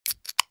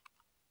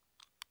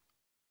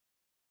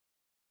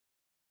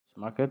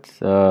Markets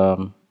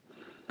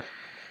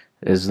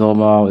is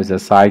normal, it's a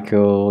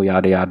cycle,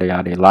 yada yada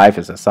yada. Life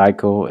is a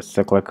cycle, it's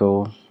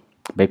cyclical.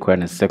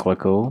 Bitcoin is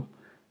cyclical.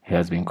 It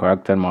has been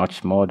corrected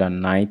much more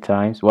than 9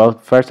 times. Well,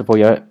 first of all,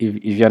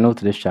 if you're new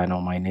to this channel,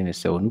 my name is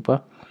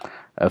Seonupa,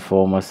 a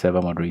former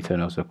server moderator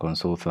and also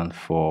consultant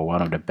for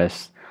one of the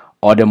best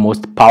or the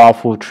most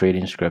powerful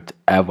trading script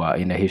ever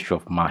in the history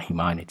of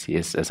humanity.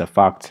 It's a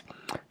fact.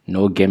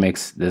 No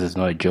gimmicks. This is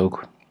not a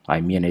joke.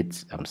 I mean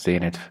it. I'm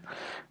saying it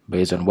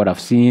based on what I've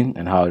seen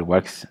and how it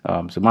works.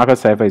 So Market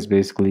Cipher is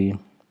basically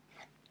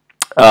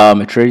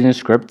a trading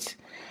script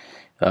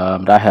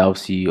that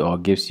helps you or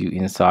gives you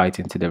insight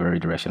into the very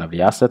direction of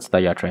the assets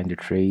that you're trying to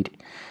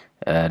trade.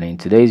 And in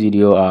today's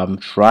video, I'm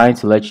trying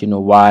to let you know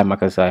why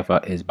Market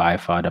Cipher is by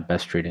far the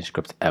best trading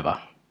script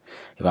ever.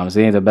 If I'm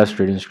saying the best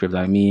trading script,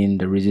 I mean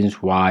the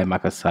reasons why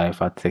Market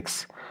Cipher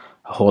ticks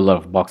a whole lot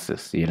of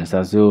boxes. You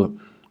understand? So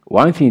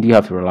one thing you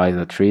have to realize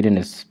that trading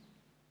is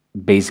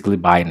basically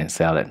buying and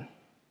selling.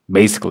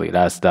 Basically,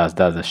 that's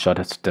the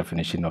shortest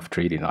definition of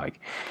trading.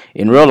 Like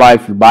in real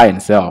life, you buy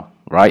and sell,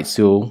 right?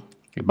 So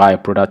you buy a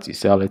product, you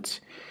sell it,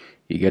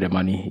 you get the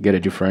money, you get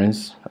a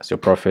difference, that's your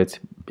profit,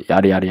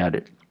 yada yada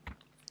yada.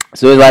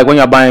 So it's like when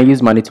you're buying,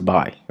 use money to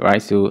buy,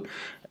 right? So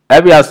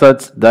every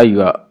asset that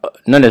you are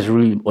not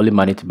necessarily only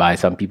money to buy.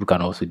 Some people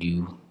can also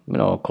do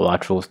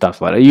collateral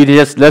stuff like that. You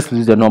just let's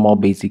use the normal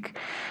basic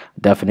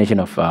definition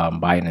of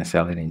buying and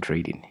selling and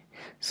trading.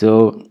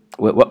 So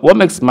what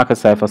makes Market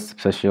Cipher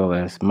special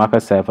is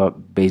Market Cipher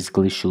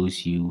basically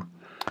shows you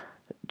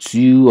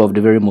two of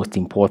the very most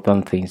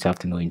important things you have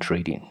to know in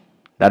trading.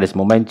 That is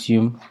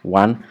momentum,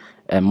 one,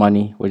 and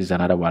money, which is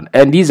another one.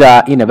 And these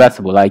are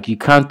inevitable. Like you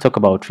can't talk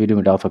about trading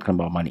without talking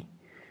about money.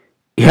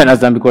 You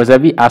understand? Because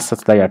every asset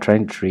that you're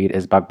trying to trade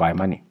is backed by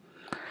money.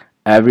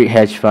 Every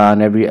hedge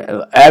fund, every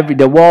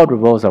the world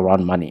revolves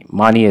around money.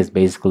 Money is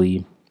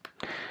basically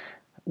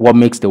what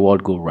makes the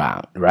world go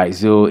round, right?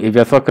 So if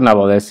you're talking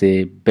about, let's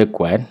say,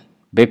 Bitcoin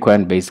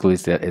basically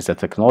is a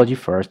technology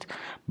first,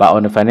 but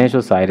on the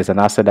financial side, it's an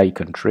asset that you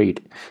can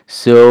trade.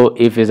 So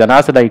if it's an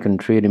asset that you can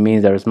trade, it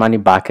means there is money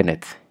backing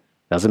it.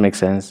 Does it make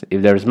sense?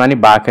 If there is money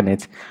backing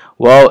it,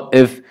 well,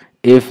 if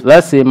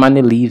let's say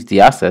money leaves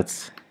the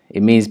assets,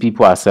 it means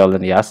people are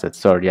selling the assets.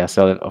 Sorry, they are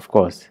selling, of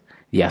course,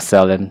 they are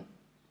selling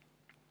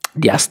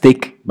their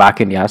stake back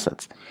in the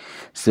assets.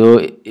 So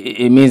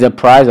it means the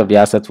price of the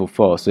assets will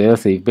fall. So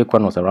let's say if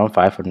Bitcoin was around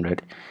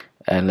 500,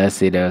 and let's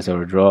say there's a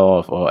withdrawal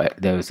of, or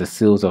there was a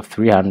sales of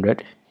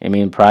 300, I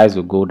mean price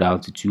will go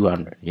down to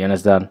 200. You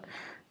understand?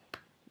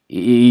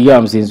 You know what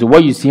I'm saying? So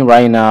what you're seeing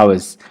right now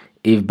is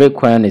if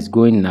Bitcoin is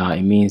going now,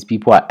 it means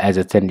people are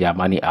exiting their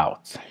money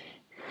out.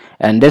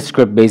 And this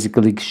script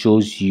basically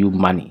shows you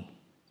money.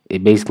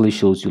 It basically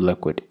shows you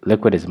liquid.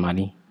 Liquid is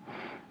money.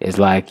 It's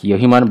like your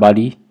human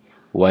body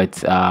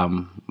with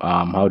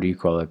how do you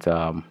call it,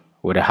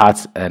 with the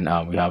heart, and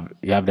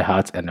you have the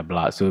heart and the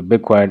blood. So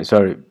Bitcoin,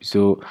 sorry,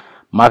 so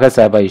Market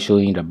Cipher is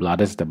showing you the blood.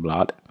 That's the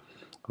blood,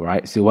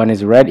 right? So when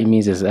it's red, it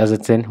means it's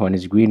hesitant. When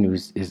it's green,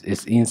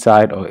 it's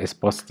inside or it's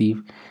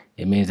positive.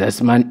 It means there's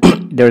money.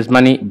 There's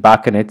money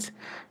backing it.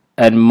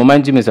 And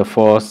momentum is a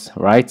force,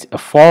 right? A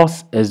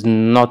force is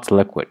not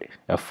liquid.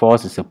 A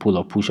force is a pull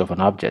or push of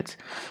an object.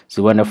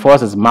 So when a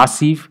force is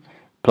massive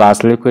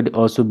plus liquid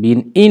also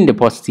being in the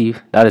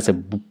positive, that is a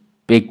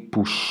big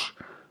push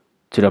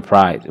to the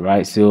price,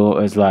 right? So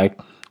it's like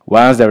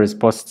once there is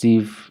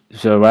positive,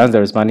 so once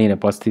there is money in the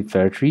positive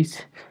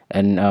territories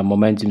and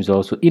momentum is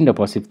also in the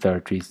positive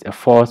territories, a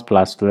force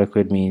plus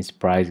liquid means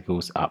price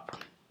goes up.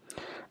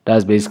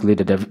 That's basically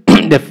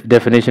the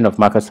definition of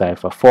Market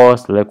Cipher.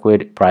 Force,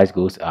 liquid, price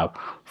goes up.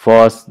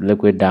 Force,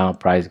 liquid, down,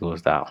 price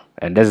goes down.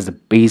 And this is the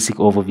basic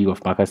overview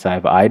of Market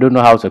Cipher. I don't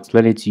know how to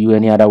explain it to you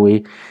any other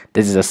way.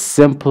 This is the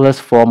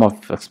simplest form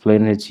of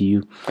explaining it to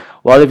you.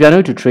 Well, if you're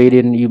new to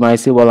trading, you might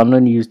say, well, I'm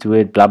not used to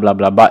it, blah, blah,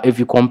 blah. But if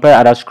you compare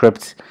other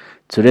scripts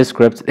to this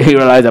script, you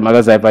realize that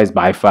Market Cipher is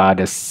by far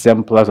the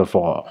simplest of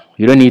all.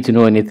 You don't need to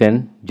know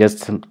anything.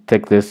 Just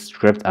take this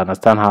script,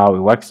 understand how it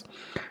works.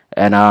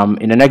 And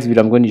in the next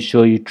video, I'm going to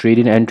show you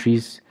trading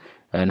entries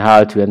and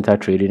how to enter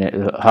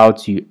trading, how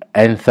to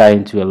enter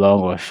into a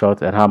long or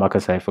short, and how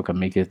Market Cipher can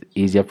make it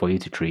easier for you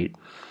to trade.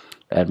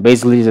 And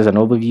basically, this is an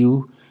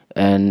overview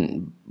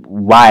and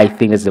why I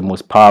think it's the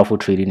most powerful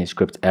trading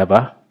script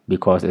ever,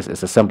 because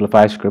it's a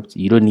simplified script.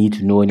 You don't need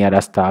to know any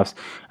other stuffs.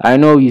 I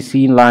know you've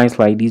seen lines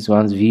like these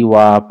ones,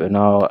 VWAP and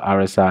all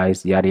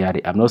RSIs, yada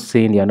yada. I'm not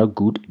saying they are not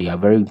good; they are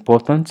very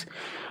important,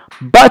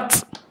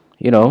 but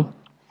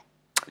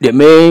the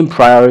main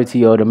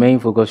priority or the main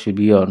focus should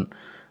be on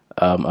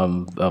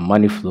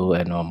money flow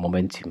and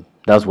momentum.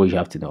 That's what you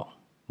have to know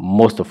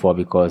most of all,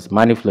 because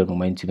money flow and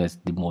momentum is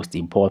the most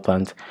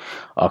important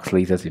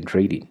oscillators in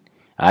trading.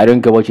 I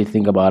don't care what you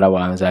think about other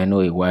ones. I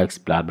know it works,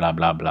 blah blah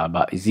blah blah.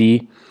 But you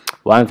see,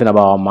 one thing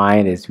about our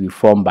mind is we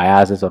form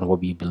biases on what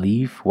we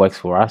believe works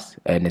for us,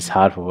 and it's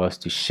hard for us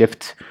to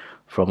shift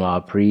from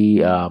our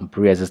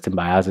pre-existing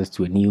biases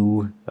to a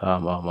new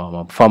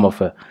form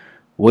of a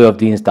way of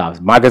doing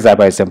stuff. Market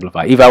Cipher is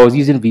simplified. If I was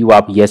using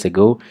VWAP years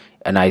ago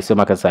and I saw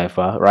Market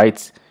Cipher,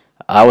 right,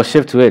 I will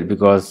shift to it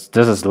because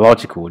this is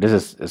logical.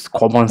 This is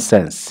common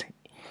sense.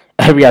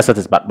 Every asset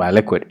is backed by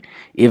liquid.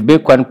 If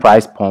Bitcoin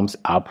price pumps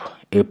up,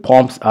 it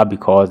pumps up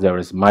because there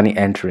is money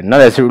entering, not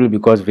necessarily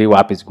because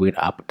VWAP is going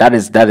up. That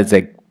is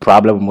a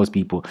problem with most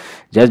people.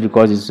 Just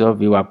because you saw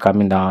VWAP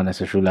coming down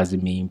necessarily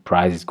doesn't mean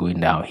price is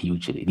going down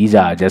hugely. These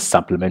are just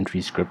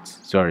supplementary scripts,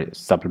 sorry,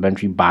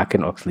 supplementary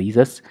backing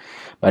oscillators.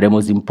 But the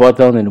most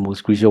important and the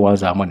most crucial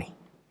ones are money.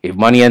 If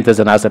money enters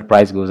and asset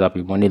price goes up,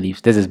 if money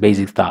leaves, this is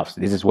basic stuff.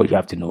 This is what you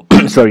have to know.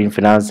 Sorry, in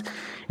finance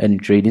and in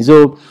trading.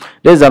 So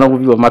this is an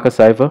overview of market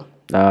cipher.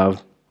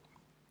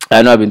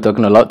 I know I've been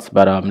talking a lot,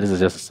 but this is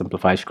just a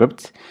simplified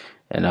script.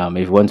 And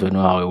if you want to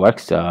know how it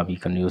works, you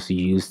can also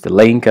use the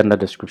link in the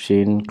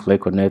description.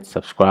 Click on it,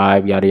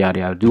 subscribe, yada yada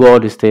yada. Do all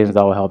these things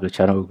that will help the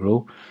channel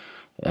grow.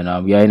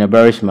 And we are in a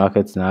bearish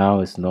market now.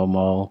 It's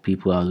normal.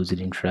 People are losing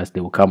interest.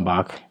 They will come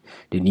back.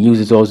 The news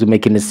is also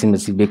making it seem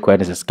as if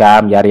Bitcoin is a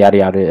scam. Yada yada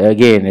yada.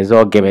 Again, it's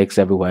all gimmicks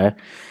everywhere.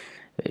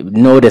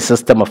 Know the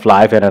system of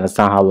life and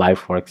understand how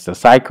life works. The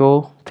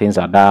cycle, things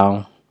are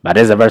down, but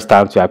there's a best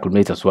time to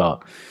acclimate as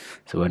well.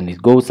 So when it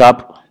goes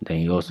up, then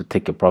you also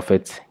take a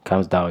profit.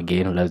 Comes down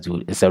again. Let's do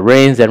it. It's a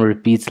rinse and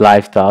repeats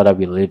lifestyle that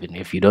we live in.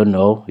 If you don't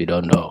know, you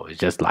don't know. It's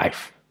just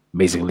life.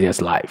 Basically,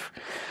 it's life.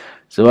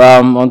 So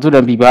until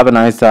then, people, have a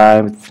nice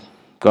time.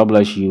 God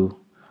bless you.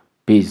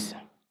 Peace.